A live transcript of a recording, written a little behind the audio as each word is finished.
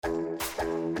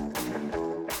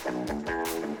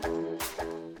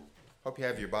Hope you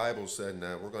have your Bibles, and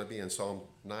we're going to be in Psalm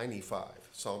 95.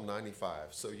 Psalm 95.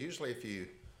 So usually if you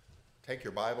take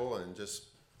your Bible and just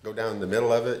go down the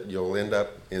middle of it, you'll end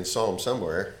up in Psalm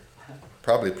somewhere,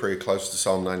 probably pretty close to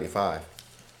Psalm 95.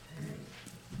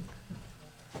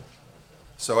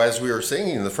 So as we were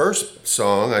singing the first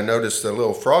song, I noticed a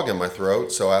little frog in my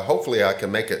throat, so hopefully I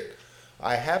can make it.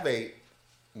 I have a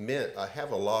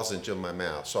lozenge in my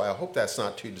mouth, so I hope that's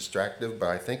not too distractive, but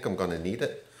I think I'm going to need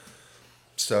it.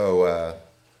 So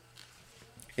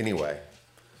anyway,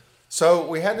 so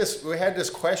we had this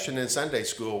question in Sunday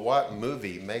school: what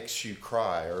movie makes you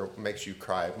cry or makes you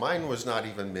cry? Mine was not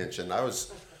even mentioned. I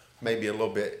was maybe a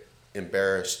little bit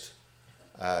embarrassed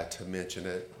to mention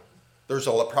it. There's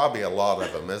probably a lot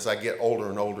of them. As I get older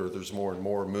and older, there's more and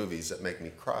more movies that make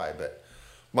me cry. But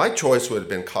my choice would have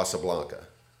been Casablanca.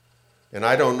 And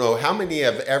I don't know how many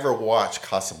have ever watched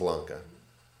Casablanca.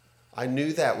 I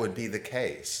knew that would be the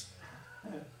case.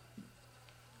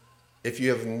 If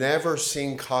you have never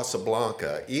seen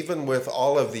Casablanca, even with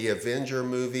all of the Avenger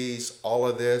movies, all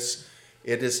of this,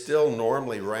 it is still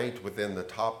normally ranked within the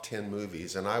top 10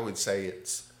 movies. And I would say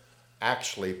it's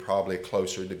actually probably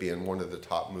closer to being one of the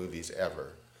top movies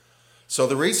ever. So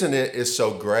the reason it is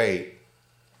so great,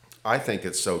 I think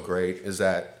it's so great, is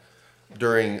that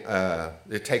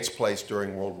it takes place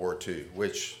during World War II,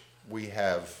 which we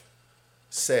have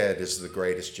said is the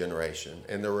greatest generation.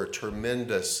 And there were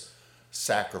tremendous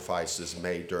sacrifices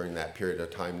made during that period of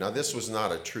time. Now, this was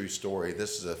not a true story.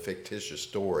 This is a fictitious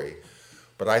story.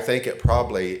 But I think it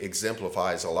probably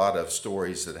exemplifies a lot of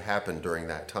stories that happened during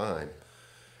that time.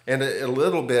 And it a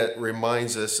little bit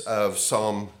reminds us of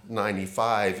Psalm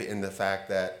 95 in the fact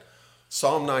that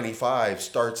Psalm 95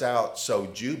 starts out so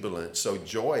jubilant, so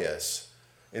joyous.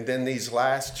 And then these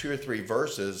last 2 or 3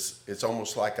 verses, it's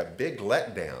almost like a big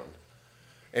letdown.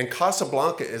 And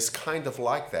Casablanca is kind of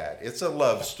like that. It's a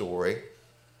love story.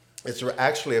 It's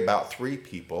actually about 3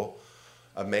 people,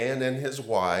 a man and his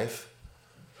wife,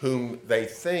 whom they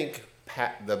think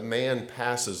the man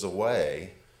passes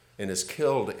away and is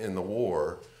killed in the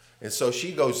war. And so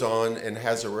she goes on and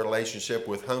has a relationship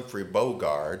with Humphrey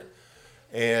Bogart,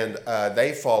 and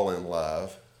they fall in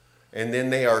love, and then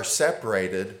they are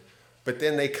separated, but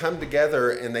then they come together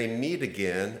and they meet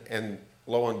again, and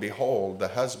lo and behold, the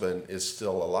husband is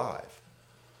still alive.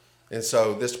 And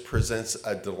so this presents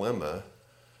a dilemma.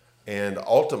 And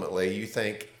ultimately, you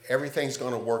think everything's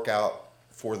going to work out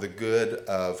for the good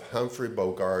of Humphrey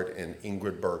Bogart and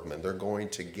Ingrid Bergman. They're going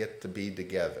to get to be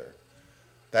together.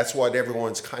 That's what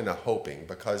everyone's kind of hoping,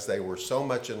 because they were so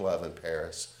much in love in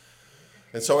Paris.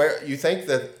 And so you think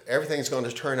that everything's going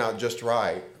to turn out just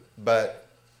right. But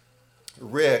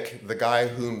Rick, the guy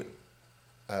whom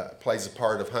plays the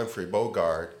part of Humphrey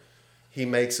Bogart, he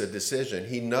makes a decision.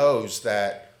 He knows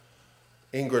that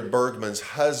Ingrid Bergman's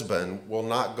husband will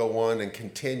not go on and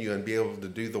continue and be able to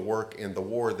do the work in the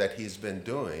war that he's been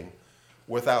doing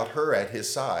without her at his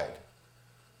side.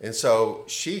 And so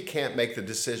she can't make the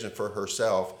decision for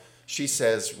herself. She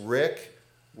says, Rick,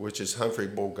 which is Humphrey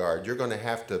Bogart, you're going to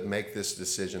have to make this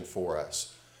decision for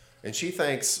us. And she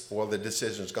thinks, well, the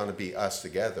decision is going to be us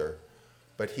together.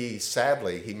 But he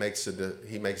makes a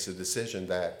decision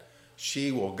that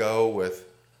she will go with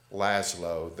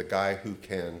Laszlo, the guy who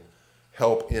can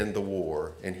help end the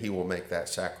war, and he will make that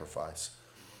sacrifice.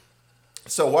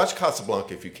 So watch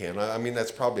Casablanca if you can. I mean,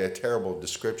 that's probably a terrible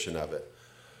description of it.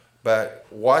 But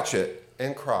watch it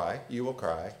and cry. You will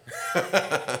cry.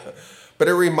 But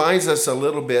it reminds us a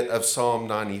little bit of Psalm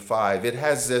 95. It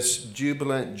has this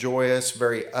jubilant, joyous,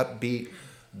 very upbeat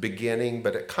beginning,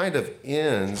 but it kind of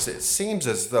ends. It seems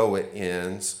as though it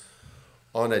ends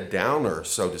on a downer,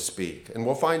 so to speak. And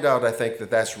we'll find out, I think, that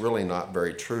that's really not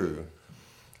very true.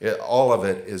 All of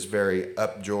it is very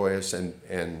upjoyous and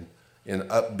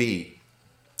upbeat.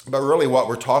 But really what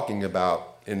we're talking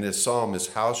about in this psalm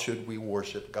is, how should we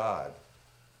worship God?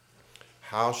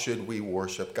 How should we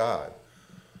worship God?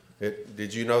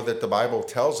 Did you know that the Bible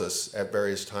tells us at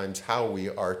various times how we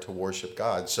are to worship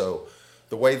God? So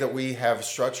the way that we have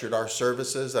structured our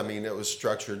services, I mean, it was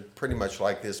structured pretty much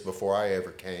like this before I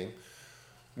ever came.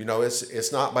 You know,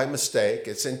 it's not by mistake.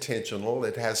 It's intentional.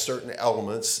 It has certain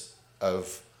elements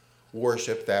of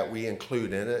worship that we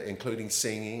include in it, including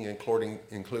singing, including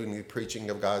the preaching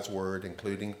of God's word,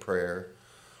 including prayer.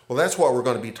 Well, that's what we're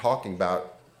going to be talking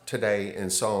about today in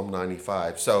Psalm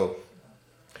 95. So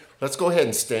let's go ahead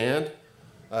and stand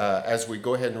as we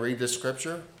go ahead and read this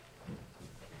scripture.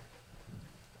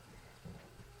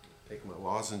 Take my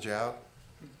lozenge out.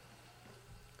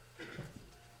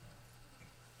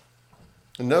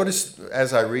 Notice,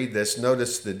 as I read this,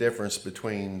 notice the difference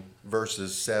between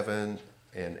verses 7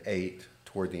 and 8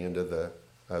 toward the end of the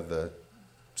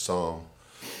psalm.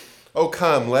 Oh,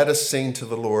 come, let us sing to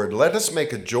the Lord. Let us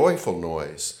make a joyful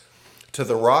noise to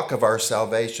the rock of our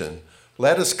salvation.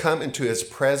 Let us come into his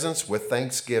presence with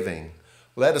thanksgiving.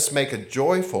 Let us make a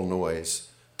joyful noise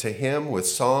to him with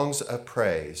songs of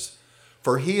praise.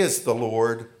 For he is the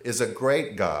Lord, is a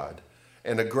great God,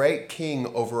 and a great king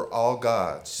over all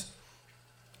gods.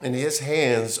 In his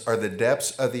hands are the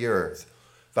depths of the earth.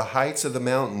 The heights of the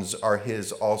mountains are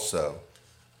his also.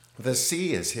 The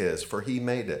sea is his, for he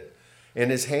made it, and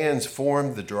his hands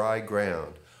formed the dry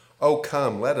ground. Oh,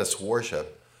 come, let us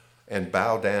worship and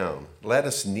bow down. Let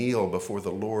us kneel before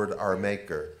the Lord our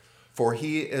Maker. For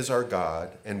he is our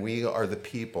God, and we are the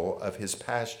people of his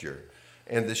pasture,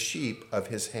 and the sheep of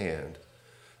his hand.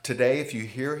 Today, if you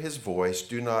hear his voice,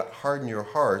 do not harden your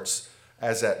hearts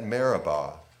as at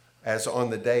Meribah, as on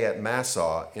the day at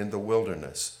Massah in the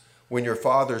wilderness, when your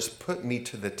fathers put me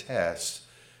to the test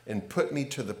and put me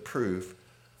to the proof,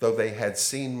 though they had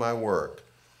seen my work.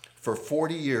 For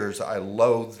 40 years I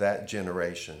loathed that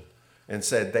generation, and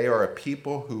said, they are a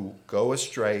people who go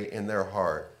astray in their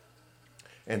heart,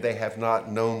 and they have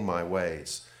not known my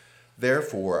ways.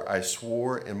 Therefore I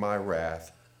swore in my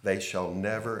wrath, they shall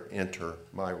never enter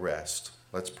my rest.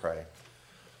 Let's pray.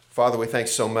 Father, we thank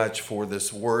so much for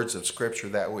this words of Scripture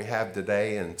that we have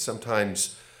today, and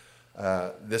sometimes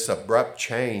this abrupt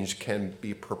change can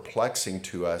be perplexing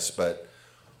to us, but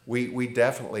we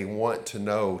definitely want to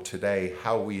know today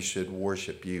how we should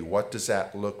worship you. What does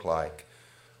that look like?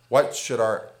 What should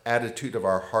our attitude of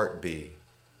our heart be?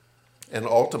 And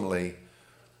ultimately,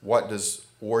 what does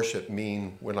worship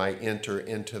mean when I enter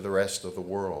into the rest of the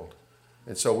world?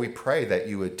 And so we pray that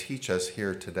you would teach us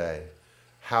here today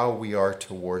how we are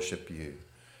to worship you.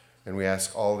 And we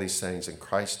ask all these things in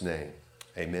Christ's name.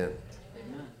 Amen.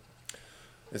 Amen.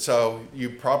 And so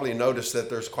you probably noticed that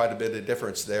there's quite a bit of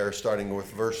difference there, starting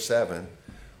with verse 7,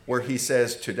 where he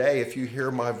says, today, if you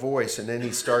hear my voice, and then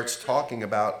he starts talking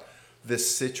about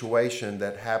this situation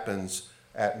that happens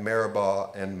at Meribah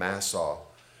and Massah.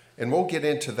 And we'll get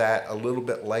into that a little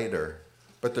bit later,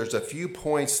 but there's a few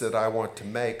points that I want to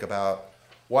make about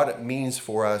what it means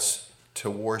for us to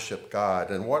worship God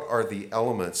and what are the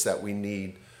elements that we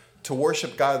need to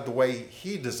worship God the way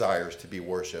he desires to be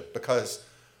worshiped, because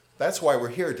that's why we're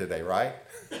here today, right?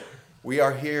 We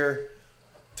are here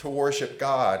to worship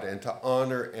God and to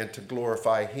honor and to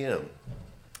glorify him.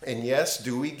 And yes,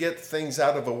 do we get things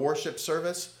out of a worship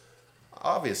service?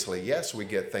 Obviously, yes, we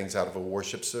get things out of a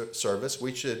worship service.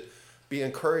 We should be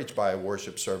encouraged by a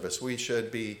worship service. We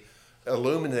should be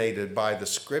illuminated by the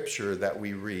scripture that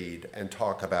we read and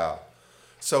talk about.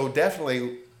 So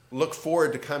definitely look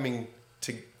forward to coming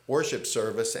to worship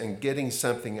service and getting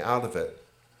something out of it.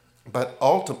 But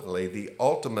ultimately, the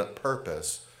ultimate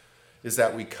purpose is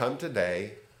that we come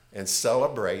today and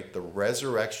celebrate the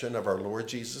resurrection of our Lord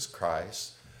Jesus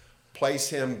Christ, place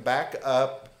him back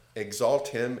up, exalt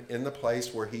him in the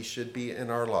place where he should be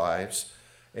in our lives,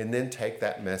 and then take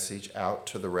that message out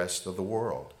to the rest of the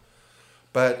world.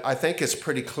 But I think it's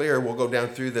pretty clear. We'll go down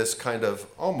through this kind of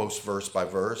almost verse by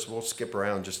verse. We'll skip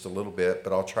around just a little bit,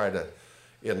 but I'll try to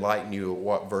enlighten you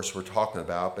what verse we're talking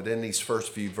about. But in these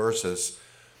first few verses,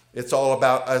 it's all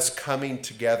about us coming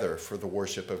together for the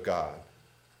worship of God,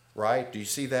 right? Do you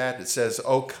see that? It says,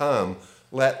 oh, come,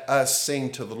 let us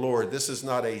sing to the Lord. This is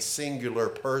not a singular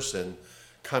person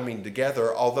coming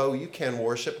together, although you can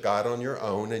worship God on your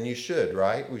own, and you should,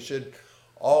 right? We should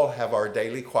all have our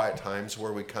daily quiet times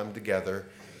where we come together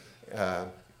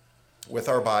with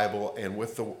our Bible and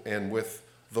with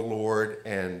the Lord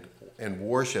and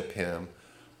worship him.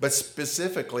 But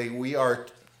specifically, we are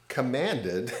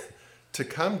commanded to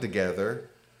come together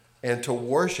and to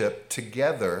worship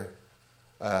together,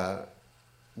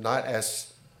 not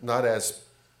as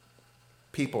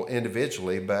people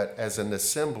individually, but as an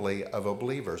assembly of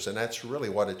believers. And that's really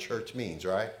what a church means,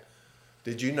 right?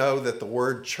 Did you know that the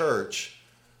word church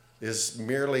is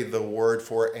merely the word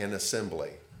for an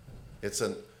assembly? It's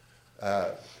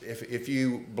if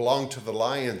you belong to the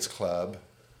Lions Club,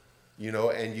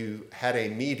 and you had a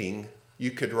meeting,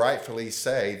 you could rightfully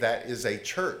say that is a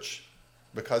church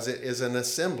because it is an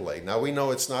assembly. Now, we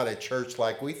know it's not a church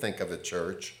like we think of a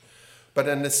church, but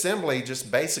an assembly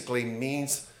just basically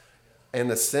means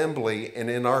an assembly, and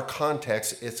in our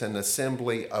context, it's an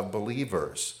assembly of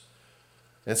believers.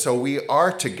 And so we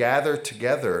are to gather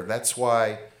together. That's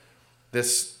why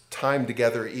this time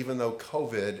together, even though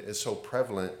COVID is so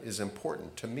prevalent, is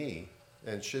important to me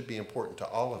and should be important to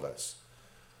all of us.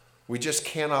 We just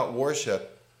cannot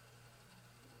worship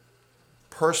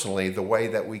personally the way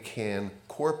that we can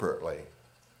corporately.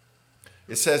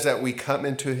 It says that we come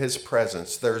into his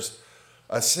presence. There's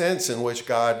a sense in which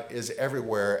God is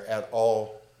everywhere at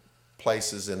all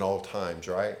places in all times,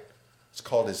 right? It's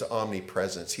called his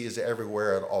omnipresence. He is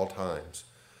everywhere at all times.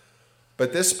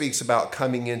 But this speaks about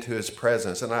coming into his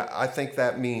presence. And I think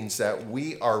that means that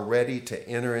we are ready to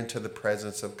enter into the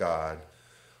presence of God.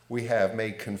 We have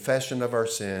made confession of our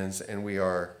sins and we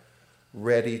are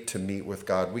ready to meet with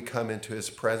God. We come into his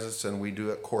presence and we do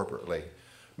it corporately.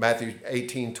 Matthew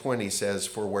 18:20 says,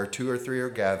 "For where 2 or 3 are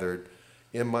gathered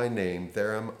in my name,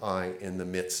 there am I in the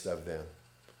midst of them."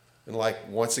 And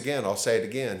once again, I'll say it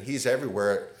again, he's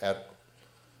everywhere at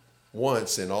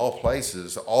once in all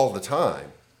places all the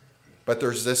time. But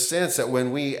there's this sense that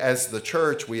when we, as the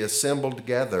church, we assemble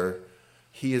together,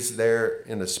 he is there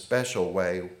in a special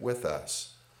way with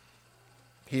us.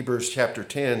 Hebrews chapter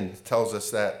 10 tells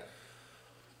us that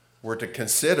we're to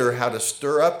consider how to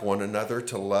stir up one another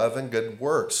to love and good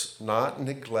works, not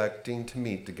neglecting to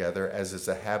meet together as is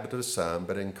the habit of some,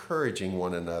 but encouraging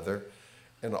one another,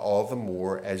 and all the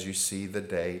more as you see the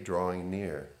day drawing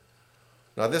near.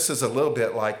 Now, this is a little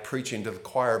bit like preaching to the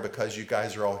choir because you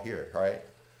guys are all here, right?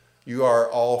 You are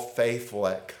all faithful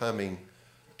at coming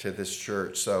to this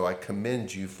church, so I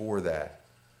commend you for that.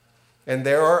 And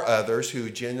there are others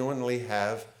who genuinely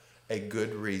have a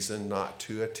good reason not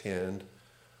to attend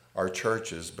our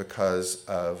churches because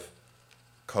of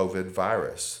COVID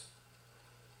virus.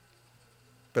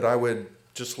 But I would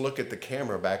just look at the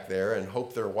camera back there and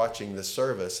hope they're watching the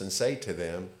service and say to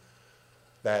them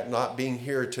that not being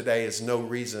here today is no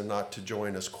reason not to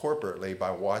join us corporately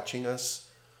by watching us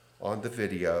on the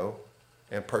video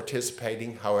and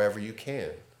participating however you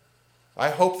can. I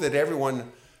hope that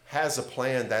everyone has a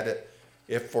plan that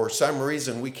if for some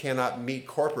reason we cannot meet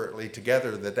corporately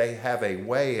together, that they have a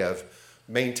way of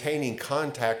maintaining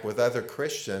contact with other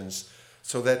Christians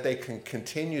so that they can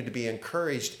continue to be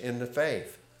encouraged in the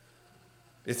faith.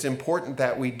 It's important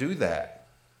that we do that.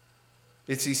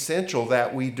 It's essential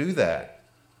that we do that.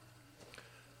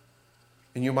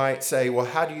 And you might say, well,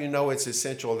 how do you know it's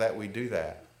essential that we do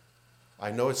that?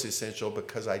 I know it's essential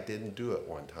because I didn't do it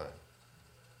one time.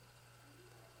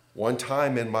 One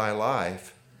time in my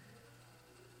life,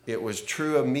 it was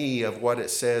true of me of what it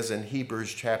says in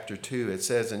Hebrews chapter 2. It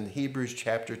says in Hebrews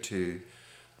chapter 2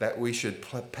 that we should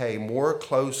pay more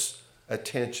close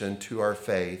attention to our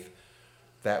faith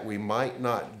that we might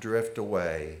not drift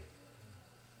away.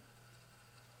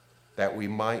 That we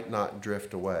might not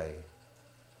drift away.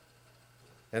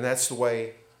 And that's the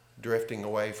way drifting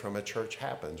away from a church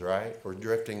happens, right? Or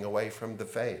drifting away from the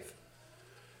faith.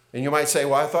 And you might say,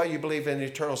 well, I thought you believe in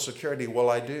eternal security. Well,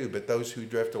 I do, but those who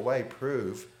drift away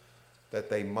prove that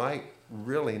they might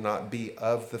really not be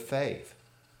of the faith.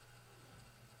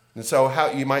 And so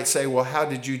you might say, well, how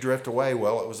did you drift away?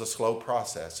 Well, it was a slow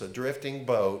process. A drifting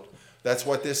boat, that's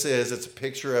what this is. It's a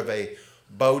picture of a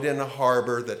boat in a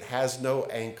harbor that has no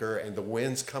anchor and the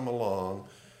winds come along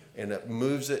and it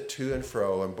moves it to and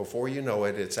fro. And before you know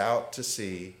it, it's out to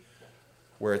sea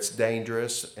where it's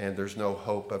dangerous and there's no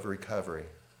hope of recovery.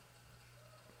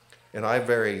 And I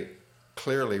very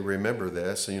clearly remember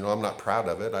this, and I'm not proud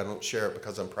of it. I don't share it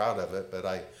because I'm proud of it, but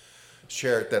I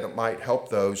share it that it might help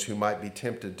those who might be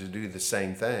tempted to do the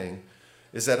same thing,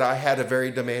 is that I had a very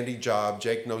demanding job.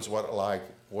 Jake knows what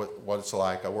it's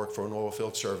like. I work for an oil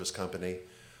field service company,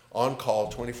 on call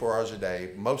 24 hours a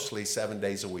day, mostly 7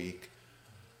 days a week.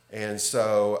 And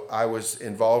so I was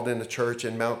involved in the church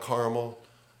in Mount Carmel.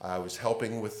 I was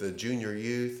helping with the junior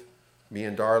youth. Me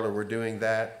and Darla were doing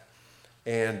that.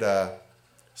 And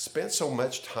spent so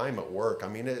much time at work. I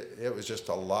mean, it was just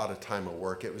a lot of time at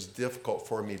work. It was difficult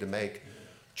for me to make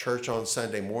church on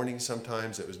Sunday morning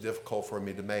sometimes. It was difficult for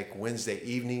me to make Wednesday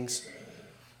evenings.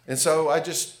 And so I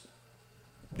just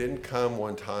didn't come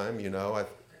one time, I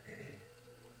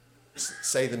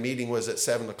say the meeting was at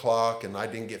 7 o'clock and I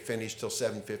didn't get finished till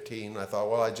 7:15. I thought,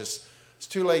 well, it's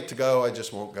too late to go. I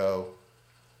just won't go.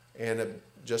 And it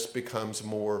just becomes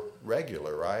more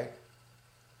regular, right?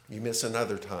 You miss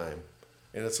another time,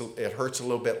 and it hurts a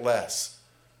little bit less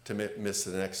to miss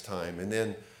the next time. And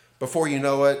then before you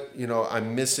know it,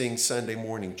 I'm missing Sunday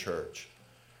morning church.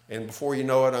 And before you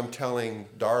know it, I'm telling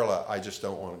Darla, I just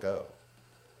don't want to go.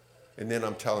 And then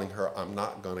I'm telling her, I'm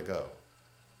not going to go.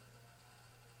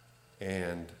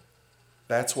 And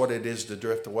that's what it is to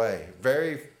drift away.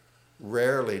 Very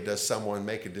rarely does someone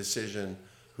make a decision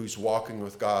who's walking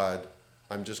with God,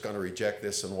 I'm just going to reject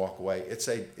this and walk away. It's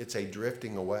a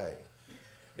drifting away.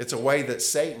 It's a way that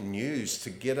Satan used to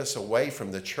get us away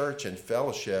from the church and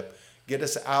fellowship, get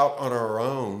us out on our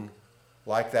own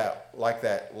like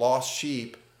that lost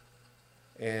sheep,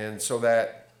 and so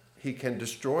that he can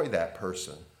destroy that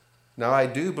person. Now, I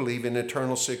do believe in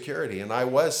eternal security, and I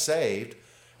was saved,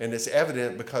 and it's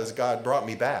evident because God brought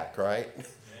me back, right?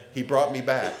 He brought me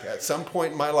back. At some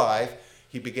point in my life,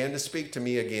 he began to speak to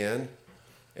me again,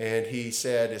 and he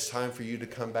said, it's time for you to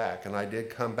come back. And I did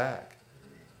come back.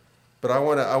 But I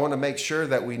want to make sure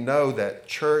that we know that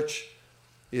church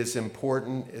is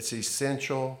important. It's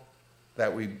essential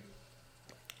that we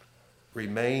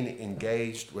remain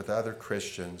engaged with other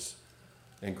Christians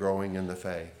and growing in the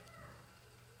faith.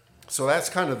 So that's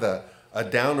kind of a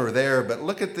downer there, but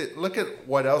look at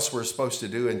what else we're supposed to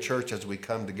do in church as we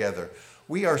come together.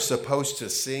 We are supposed to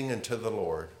sing unto the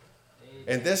Lord.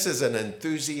 And this is an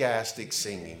enthusiastic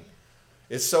singing.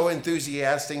 It's so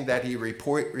enthusiastic that he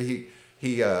repeats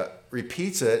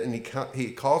it, and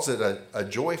he calls it a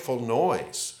joyful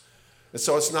noise. And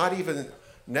so it's not even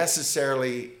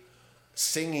necessarily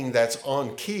singing that's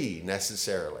on key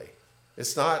necessarily.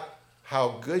 It's not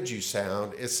how good you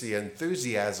sound, it's the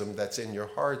enthusiasm that's in your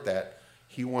heart that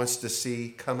he wants to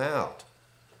see come out.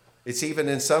 It's even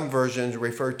in some versions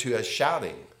referred to as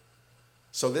shouting.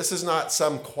 So this is not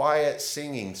some quiet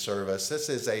singing service. This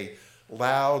is a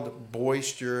loud,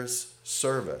 boisterous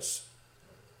service.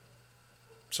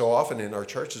 So often in our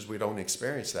churches we don't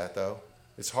experience that though.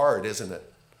 It's hard, isn't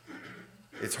it?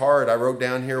 It's hard. I wrote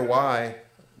down here why.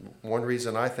 One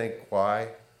reason I think why.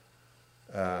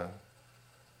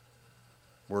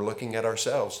 We're looking at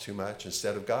ourselves too much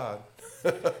instead of God.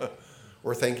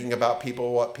 We're thinking about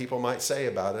people, what people might say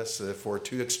about us. If we're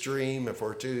too extreme, if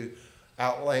we're too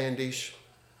outlandish,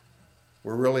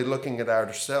 we're really looking at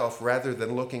ourselves rather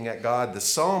than looking at God. The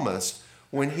psalmist,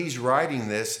 when he's writing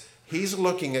this, he's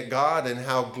looking at God and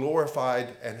how glorified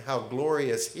and how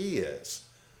glorious he is.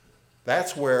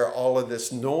 That's where all of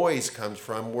this noise comes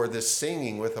from, where this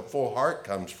singing with a full heart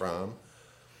comes from.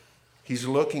 He's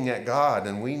looking at God,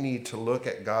 and we need to look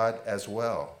at God as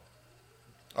well.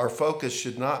 Our focus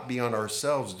should not be on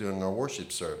ourselves during our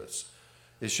worship service.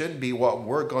 It shouldn't be what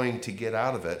we're going to get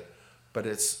out of it, but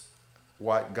it's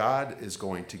what God is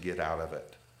going to get out of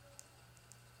it.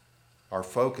 Our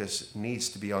focus needs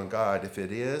to be on God.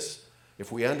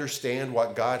 If we understand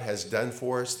what God has done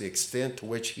for us, the extent to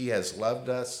which he has loved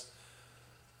us,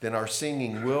 then our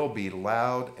singing will be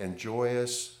loud and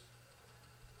joyous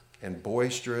and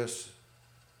boisterous,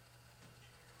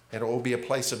 and it will be a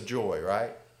place of joy,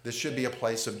 right? This should be a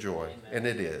place of joy, and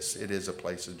it is. It is a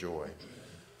place of joy.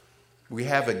 We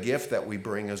have a gift that we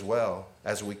bring as well.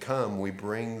 As we come, we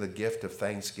bring the gift of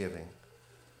thanksgiving.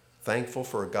 Thankful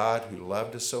for a God who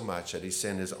loved us so much that he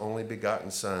sent his only begotten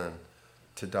Son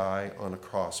to die on a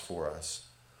cross for us.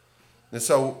 And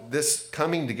so this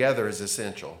coming together is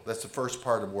essential. That's the first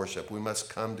part of worship. We must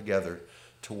come together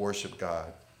to worship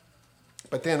God.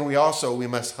 But then we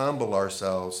must humble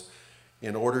ourselves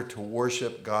in order to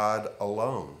worship God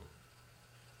alone.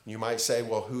 You might say,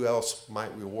 well, who else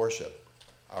might we worship?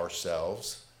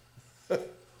 Ourselves.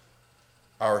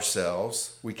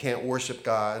 Ourselves. We can't worship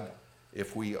God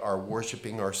if we are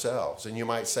worshiping ourselves. And you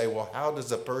might say, well, how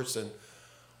does a person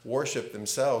worship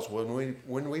themselves?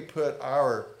 When we put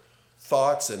our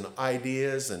thoughts and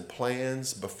ideas and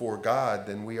plans before God,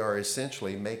 then we are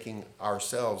essentially making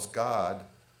ourselves God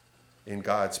in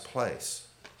God's place.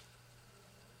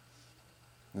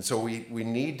 And so we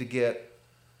need to get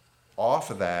off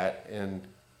of that and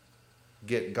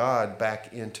get God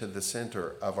back into the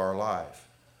center of our life.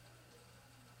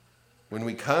 When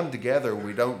we come together,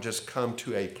 we don't just come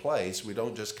to a place, we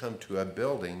don't just come to a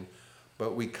building,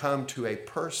 but we come to a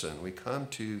person. We come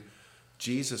to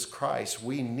Jesus Christ.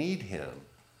 We need him.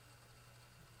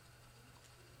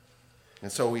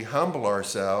 And so we humble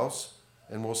ourselves,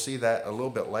 and we'll see that a little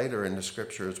bit later in the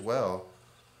scripture as well.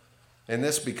 And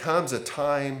this becomes a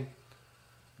time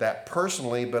that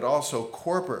personally, but also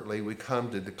corporately, we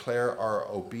come to declare our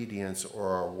obedience or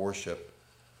our worship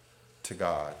to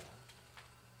God.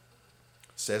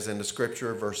 It says in the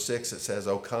scripture, verse 6, it says,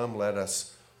 "O come, let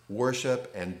us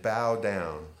worship and bow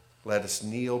down. Let us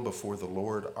kneel before the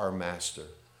Lord our Master."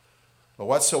 Well,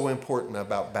 what's so important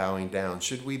about bowing down?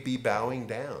 Should we be bowing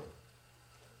down?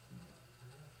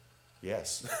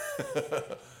 Yes.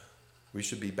 We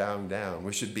should be bowing down.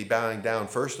 We should be bowing down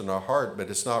first in our heart, but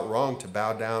it's not wrong to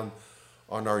bow down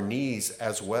on our knees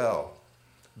as well.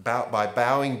 By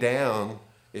bowing down,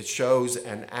 it shows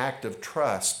an act of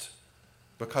trust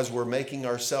because we're making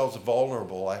ourselves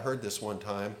vulnerable. I heard this one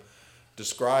time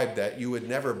described that you would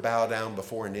never bow down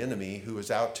before an enemy who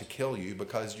is out to kill you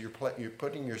because you're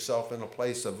putting yourself in a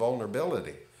place of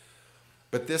vulnerability.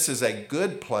 But this is a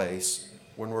good place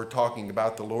when we're talking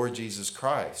about the Lord Jesus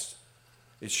Christ.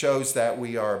 It shows that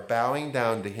we are bowing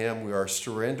down to him, we are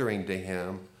surrendering to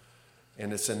him,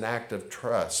 and it's an act of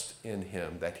trust in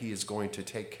him that he is going to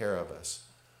take care of us.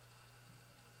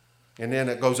 And then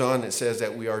it goes on, it says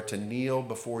that we are to kneel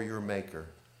before your Maker.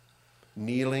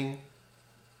 Kneeling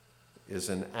is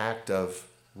an act of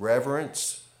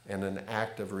reverence and an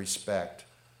act of respect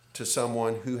to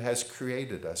someone who has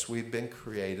created us. We've been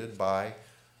created by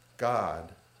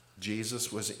God.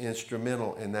 Jesus was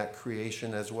instrumental in that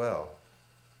creation as well.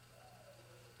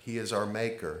 He is our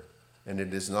maker, and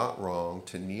it is not wrong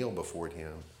to kneel before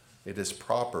him. It is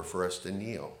proper for us to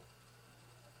kneel.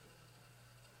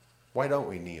 Why don't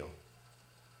we kneel?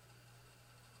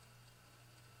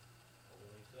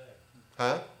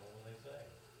 Huh?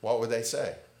 What would they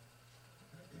say?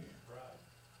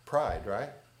 Pride, right?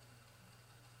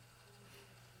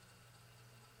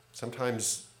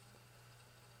 Sometimes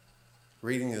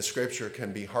reading the scripture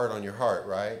can be hard on your heart,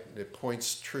 right? It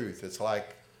points truth. It's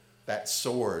like that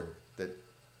sword that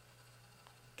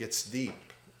gets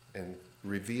deep and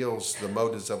reveals the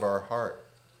motives of our heart.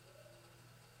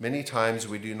 Many times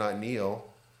we do not kneel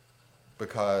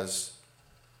because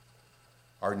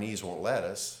our knees won't let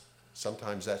us.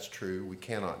 Sometimes that's true. We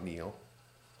cannot kneel.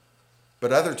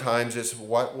 But other times it's,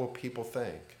 what will people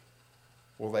think?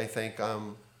 Will they think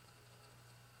I'm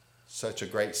such a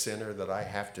great sinner that I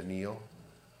have to kneel?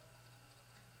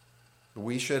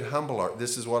 We should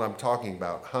this is what I'm talking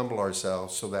about, humble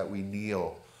ourselves so that we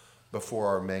kneel before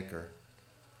our Maker.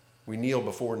 We kneel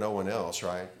before no one else,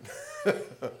 right?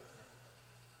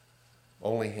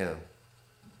 Only him.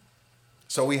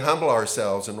 So we humble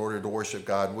ourselves in order to worship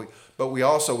God, but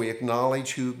we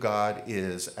acknowledge who God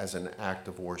is as an act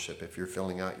of worship. If you're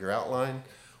filling out your outline,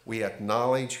 we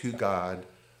acknowledge who God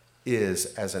is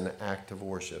as an act of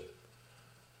worship.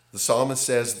 The psalmist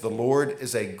says, the Lord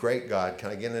is a great God. Can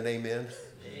I get an amen?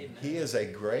 Amen. He is a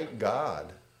great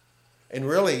God. And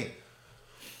really,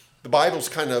 the Bible's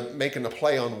kind of making a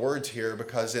play on words here,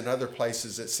 because in other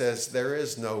places it says there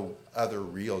is no other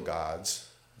real gods.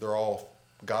 They're all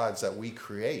gods that we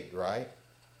create, right?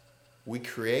 We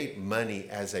create money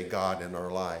as a god in our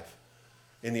life.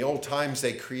 In the old times,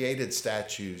 they created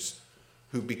statues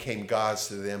who became gods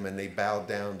to them, and they bowed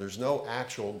down. There's no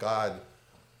actual god,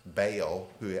 Baal,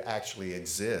 who actually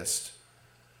exists.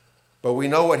 But we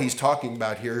know what he's talking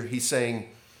about here. He's saying,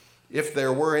 if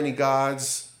there were any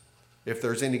gods, if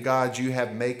there's any gods you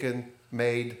have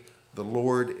made, the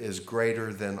Lord is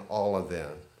greater than all of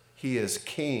them. He is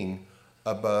king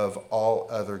above all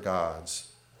other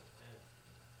gods.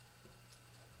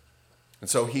 And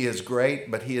so he is great,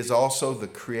 but he is also the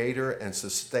creator and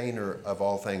sustainer of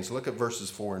all things. Look at verses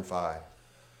 4 and 5.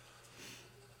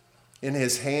 In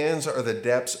his hands are the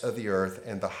depths of the earth,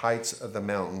 and the heights of the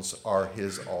mountains are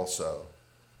his also.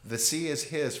 The sea is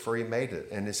his, for he made it,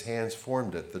 and his hands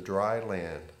formed it, the dry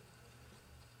land.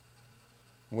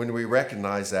 When we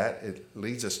recognize that, it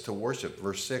leads us to worship.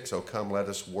 Verse 6, "O come, let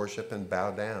us worship and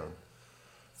bow down."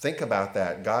 Think about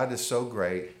that. God is so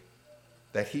great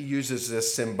that he uses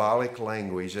this symbolic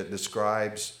language that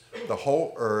describes the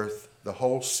whole earth, the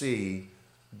whole sea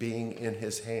being in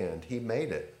his hand. He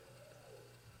made it.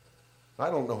 I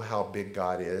don't know how big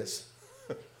God is.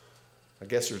 I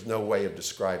guess there's no way of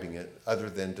describing it other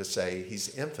than to say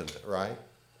he's infinite, right?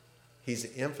 He's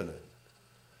infinite.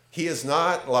 He is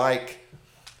not like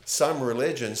some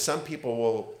religions. Some people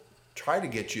will try to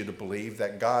get you to believe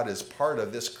that God is part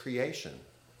of this creation,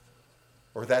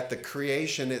 or that the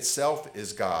creation itself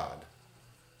is God.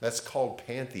 That's called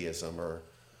pantheism or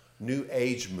New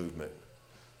Age movement.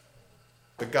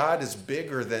 But God is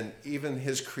bigger than even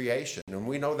his creation, and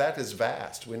we know that is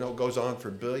vast. We know it goes on for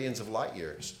billions of light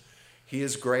years. He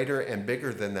is greater and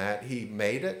bigger than that. He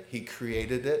made it, he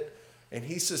created it, and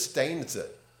he sustains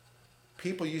it.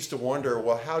 People used to wonder,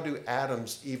 well, how do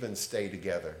atoms even stay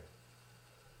together?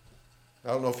 I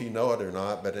don't know if you know it or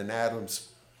not, but an atom's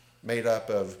made up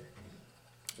of,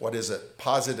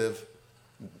 positive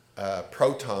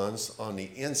protons on the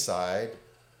inside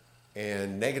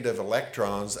and negative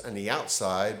electrons on the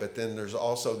outside, but then there's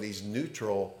also these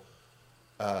neutral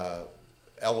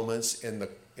elements in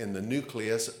the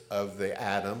nucleus of the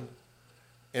atom.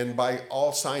 And by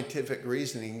all scientific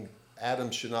reasoning,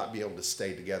 atoms should not be able to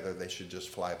stay together. They should just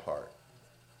fly apart.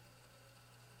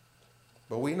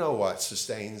 But we know what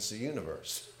sustains the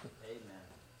universe. Amen.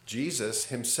 Jesus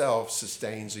himself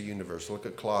sustains the universe. Look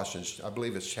at Colossians, I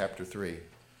believe it's chapter 3.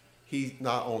 He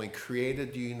not only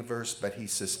created the universe, but he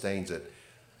sustains it.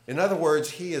 In other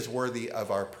words, he is worthy of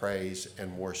our praise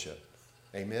and worship.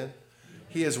 Amen?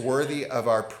 He is worthy of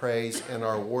our praise and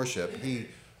our worship. He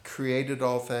created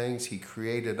all things. He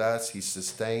created us. He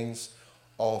sustains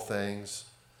all things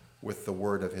with the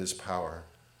word of his power.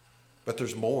 But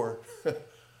there's more.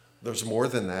 There's more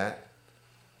than that.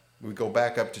 We go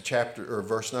back up to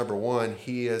verse number 1.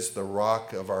 He is the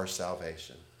rock of our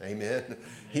salvation. Amen.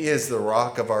 He is the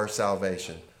rock of our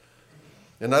salvation.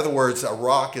 In other words, a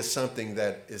rock is something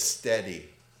that is steady.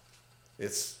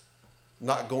 It's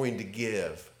not going to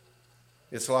give.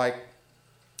 It's like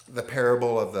the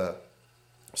parable of the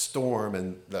storm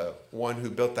and the one who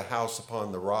built the house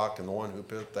upon the rock and the one who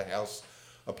built the house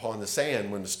upon the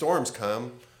sand. When the storms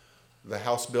come, the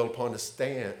house built upon the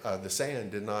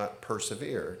sand did not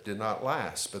persevere, did not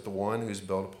last, but the one who's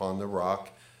built upon the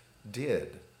rock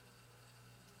did.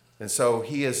 And so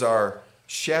he is our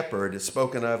shepherd. It's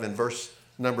spoken of in verse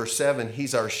number 7.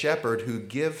 He's our shepherd who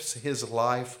gives his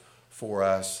life for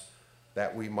us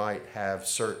that we might have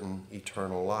certain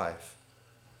eternal life.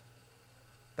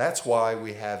 That's why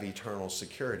we have eternal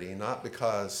security, not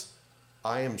because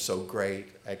I am so great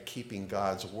at keeping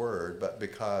God's word, but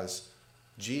because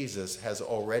Jesus has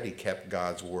already kept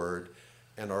God's word,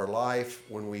 and our life,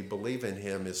 when we believe in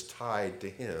him, is tied to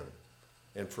him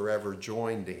and forever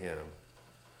joined to him.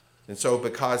 And so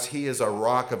because he is a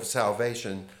rock of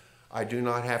salvation, I do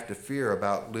not have to fear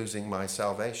about losing my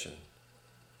salvation.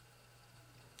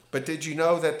 But did you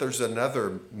know that there's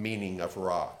another meaning of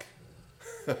rock?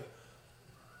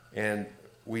 And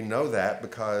we know that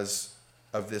because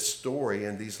of this story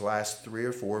in these last 3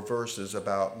 or 4 verses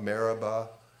about Meribah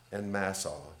and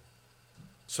Massah.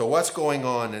 So what's going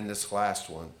on in this last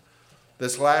one?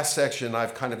 This last section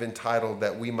I've kind of entitled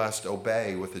that we must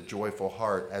obey with a joyful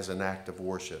heart as an act of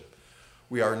worship.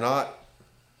 We are not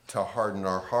to harden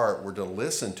our heart, we're to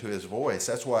listen to his voice.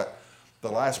 That's what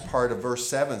the last part of verse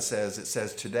 7 says. It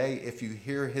says, today if you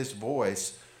hear his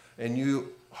voice, and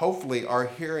you hopefully are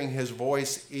hearing his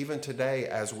voice even today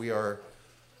as we are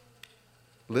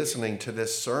listening to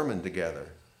this sermon together.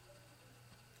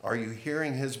 Are you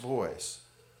hearing his voice?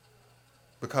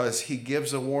 Because he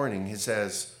gives a warning. He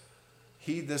says,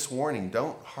 heed this warning.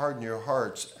 Don't harden your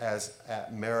hearts as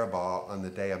at Meribah on the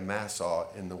day of Massah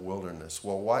in the wilderness.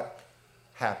 Well, what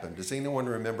happened? Does anyone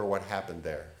remember what happened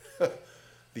there?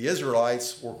 The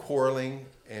Israelites were quarreling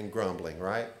and grumbling,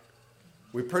 right?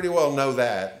 We pretty well know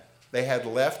that. They had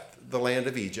left the land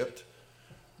of Egypt.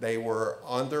 They were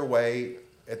on their way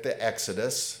at the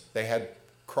Exodus. They had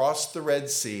crossed the Red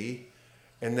Sea,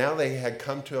 and now they had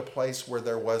come to a place where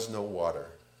there was no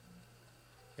water.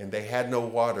 And they had no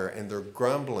water, and they're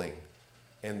grumbling,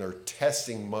 and they're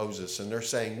testing Moses, and they're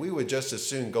saying, we would just as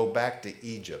soon go back to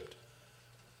Egypt.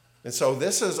 And so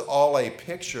this is all a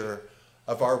picture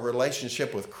of our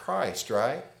relationship with Christ,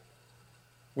 right?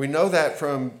 We know that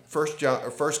from 1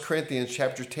 Corinthians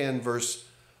chapter 10,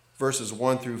 verses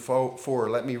 1 through 4.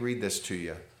 Let me read this to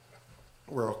you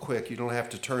real quick. You don't have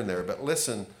to turn there, but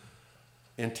listen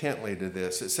intently to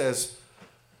this. It says,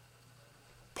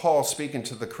 Paul speaking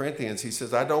to the Corinthians, he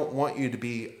says, I don't want you to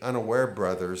be unaware,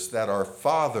 brothers, that our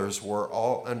fathers were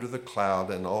all under the cloud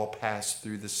and all passed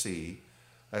through the sea.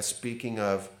 That's speaking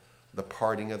of the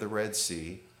parting of the Red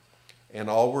Sea. And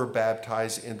all were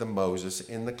baptized into Moses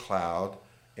in the cloud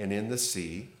and in the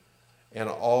sea, and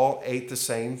all ate the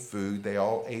same food. They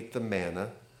all ate the manna,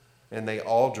 and they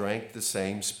all drank the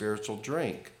same spiritual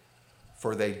drink.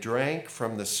 For they drank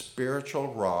from the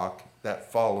spiritual rock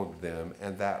that followed them,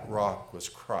 and that rock was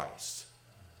Christ.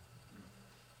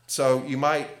 So you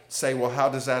might say, well, how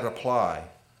does that apply?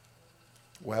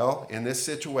 Well, in this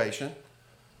situation,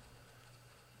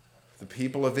 the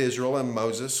people of Israel and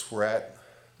Moses were at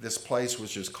this place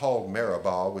which is called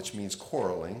Meribah, which means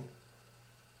quarreling.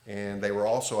 And they were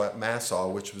also at Massah,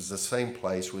 which was the same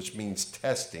place, which means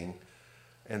testing.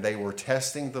 And they were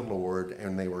testing the Lord,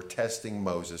 and they were testing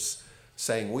Moses,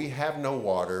 saying, we have no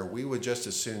water. We would just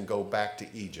as soon go back to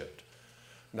Egypt.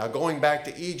 Now, going back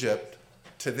to Egypt,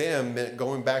 to them, meant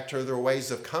going back to their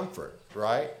ways of comfort,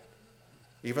 right?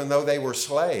 Even though they were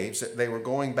slaves, they were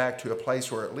going back to a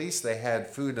place where at least they had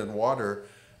food and water,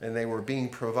 and they were being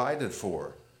provided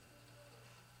for.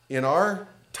 In our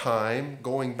time,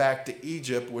 going back to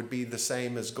Egypt would be the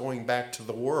same as going back to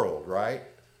the world, right?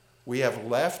 We have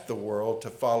left the world to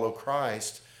follow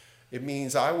Christ. It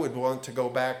means I would want to go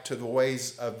back to the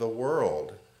ways of the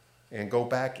world and go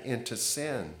back into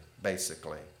sin,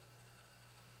 basically.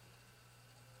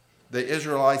 The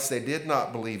Israelites, they did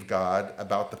not believe God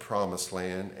about the promised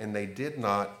land, and they did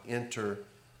not enter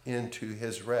into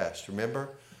his rest. Remember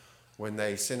when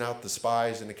they sent out the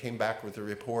spies and they came back with a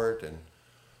report, and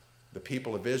the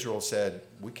people of Israel said,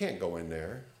 we can't go in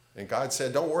there. And God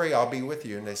said, don't worry, I'll be with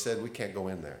you. And they said, we can't go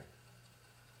in there.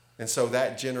 And so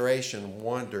that generation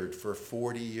wandered for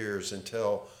 40 years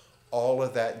until all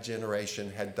of that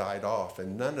generation had died off,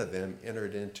 and none of them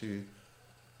entered into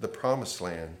the promised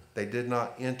land. They did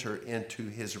not enter into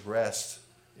his rest,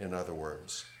 in other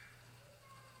words.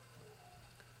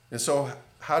 And so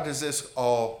how does this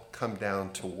all come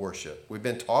down to worship? We've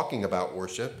been talking about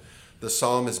worship. the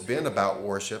psalm has been about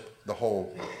worship the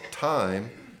whole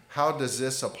time. How does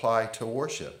this apply to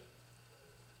worship?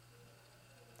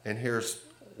 And here's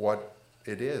what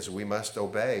it is. We must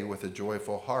obey with a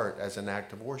joyful heart as an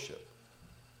act of worship.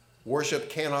 Worship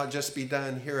cannot just be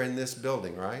done here in this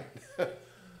building, right?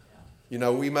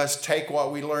 We must take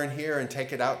what we learn here and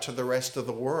take it out to the rest of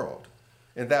the world.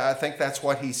 And I think that's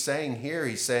what he's saying here.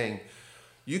 He's saying,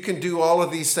 you can do all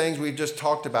of these things we've just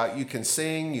talked about. You can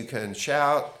sing, you can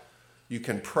shout, you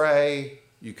can pray,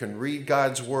 you can read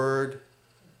God's word.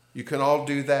 You can all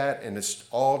do that, and it's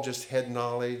all just head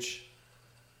knowledge,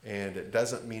 and it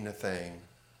doesn't mean a thing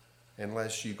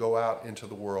unless you go out into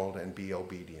the world and be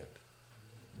obedient.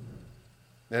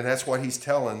 And that's what he's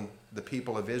telling the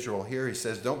people of Israel here. He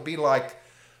says, don't be like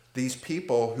these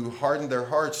people who hardened their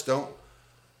hearts.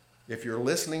 If you're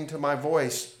listening to my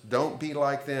voice, don't be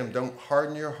like them. Don't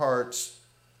harden your hearts,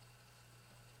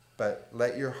 but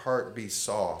let your heart be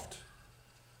soft,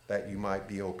 that you might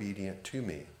be obedient to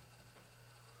me.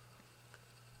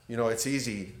 It's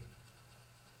easy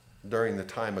during the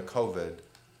time of COVID.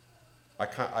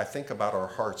 I think about our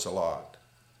hearts a lot.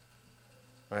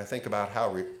 I think about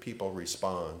how people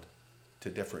respond to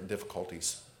different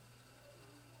difficulties.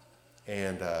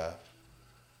 And,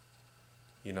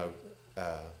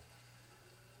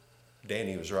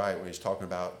 Danny was right when he was talking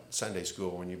about Sunday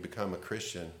school. When you become a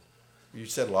Christian, you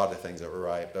said a lot of things that were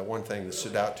right, but one thing that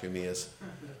stood out to me is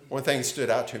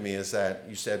that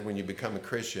you said when you become a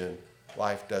Christian,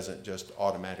 life doesn't just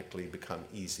automatically become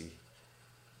easy.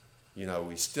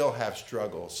 We still have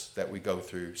struggles that we go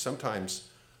through, sometimes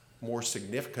more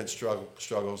significant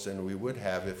struggles than we would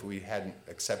have if we hadn't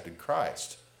accepted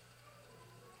Christ.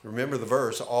 Remember the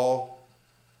verse, all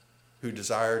who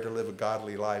desire to live a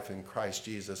godly life in Christ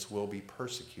Jesus will be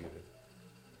persecuted.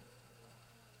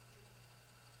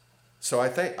 So I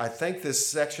think this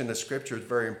section of Scripture is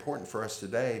very important for us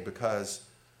today, because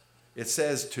it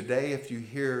says, today if you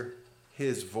hear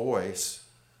his voice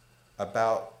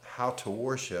about how to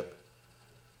worship,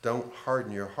 don't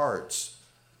harden your hearts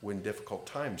when difficult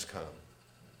times come.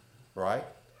 Right?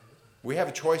 We have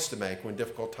a choice to make when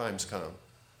difficult times come.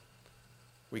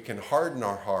 We can harden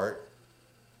our heart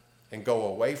and go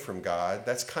away from God.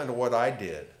 That's kind of what I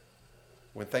did.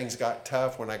 When things got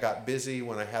tough, when I got busy,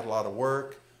 when I had a lot of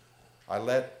work, I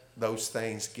let those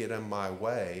things get in my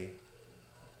way,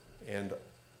 and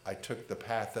I took the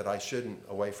path that I shouldn't,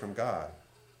 away from God.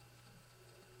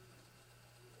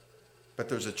 But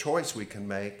there's a choice we can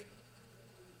make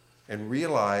and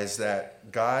realize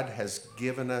that God has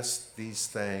given us these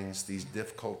things, these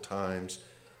difficult times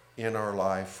in our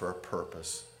life for a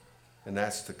purpose. And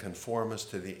that's to conform us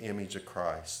to the image of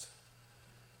Christ.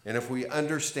 And if we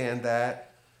understand that,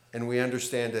 and we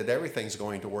understand that everything's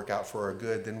going to work out for our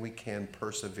good, then we can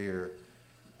persevere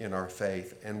in our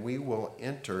faith, and we will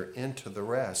enter into the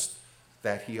rest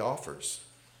that he offers.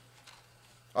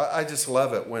 I just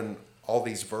love it when all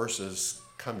these verses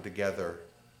come together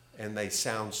and they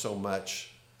sound so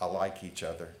much alike each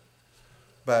other.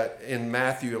 But in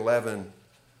Matthew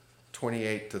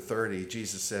 11:28-30,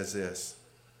 Jesus says this,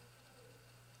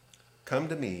 "Come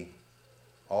to me,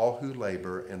 all who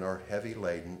labor and are heavy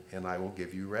laden, and I will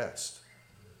give you rest.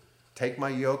 Take my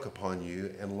yoke upon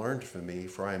you and learn from me,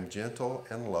 for I am gentle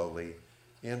and lowly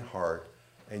in heart,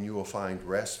 and you will find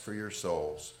rest for your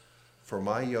souls. For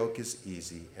my yoke is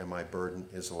easy and my burden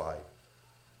is light."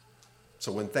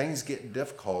 So when things get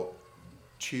difficult,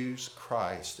 choose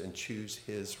Christ and choose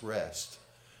his rest.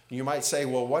 You might say,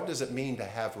 well, what does it mean to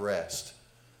have rest?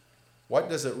 What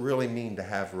does it really mean to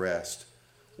have rest?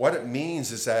 What it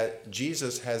means is that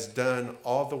Jesus has done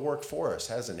all the work for us,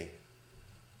 hasn't he?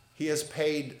 He has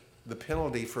paid the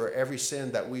penalty for every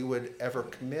sin that we would ever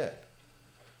commit.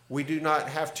 We do not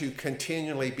have to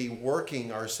continually be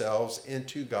working ourselves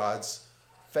into God's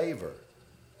favor.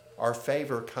 Our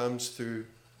favor comes through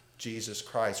Jesus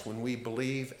Christ. When we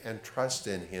believe and trust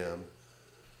in him,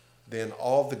 then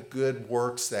all the good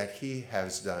works that he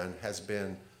has done has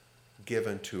been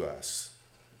given to us.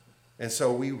 And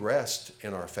so we rest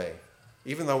in our faith,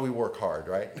 even though we work hard,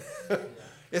 right?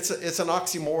 It's an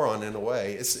oxymoron in a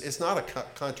way. It's not a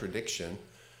contradiction.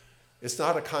 It's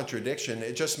not a contradiction.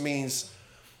 It just means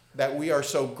that we are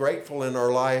so grateful in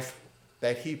our life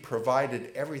that he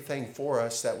provided everything for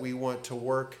us that we want to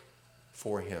work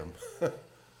for him.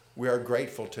 We are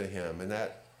grateful to him, and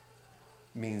that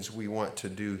means we want to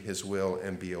do his will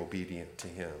and be obedient to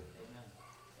him.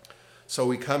 So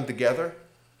we come together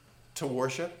to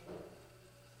worship.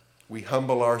 We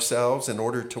humble ourselves in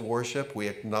order to worship. We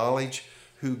acknowledge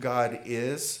who God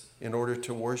is in order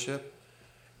to worship.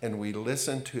 And we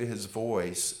listen to his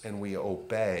voice and we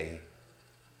obey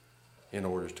in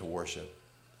order to worship.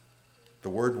 The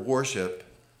word worship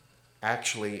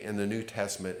actually in the New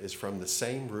Testament is from the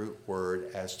same root word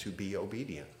as to be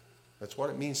obedient. That's what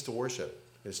it means to worship,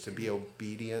 is to be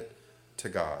obedient to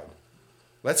God.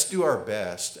 Let's do our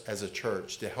best as a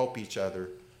church to help each other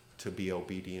to be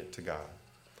obedient to God.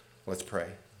 Let's pray.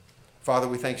 Father,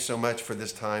 we thank you so much for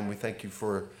this time. We thank you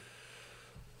for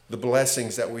the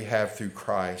blessings that we have through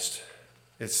Christ.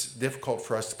 It's difficult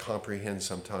for us to comprehend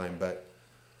sometimes, but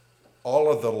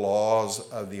all of the laws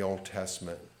of the Old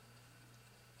Testament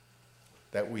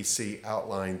that we see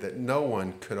outlined that no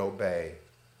one could obey,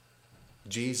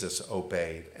 Jesus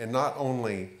obeyed. And not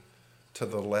only to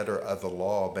the letter of the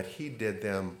law, but he did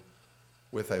them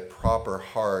with a proper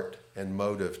heart and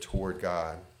motive toward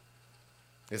God.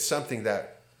 It's something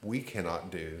that we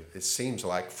cannot do, it seems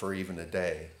like, for even a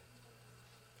day.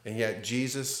 And yet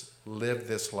Jesus lived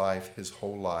this life his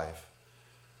whole life.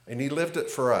 And he lived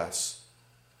it for us.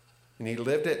 And he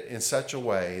lived it in such a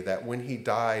way that when he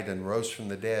died and rose from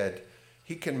the dead,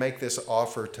 he can make this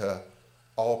offer to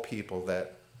all people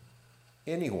that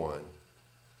anyone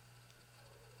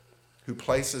who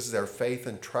places their faith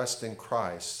and trust in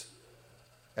Christ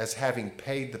as having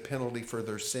paid the penalty for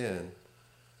their sin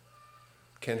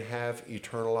can have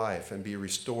eternal life and be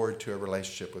restored to a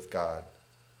relationship with God.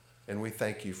 And we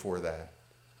thank you for that.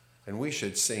 And we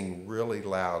should sing really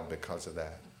loud because of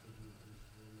that.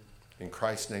 In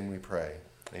Christ's name we pray.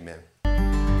 Amen.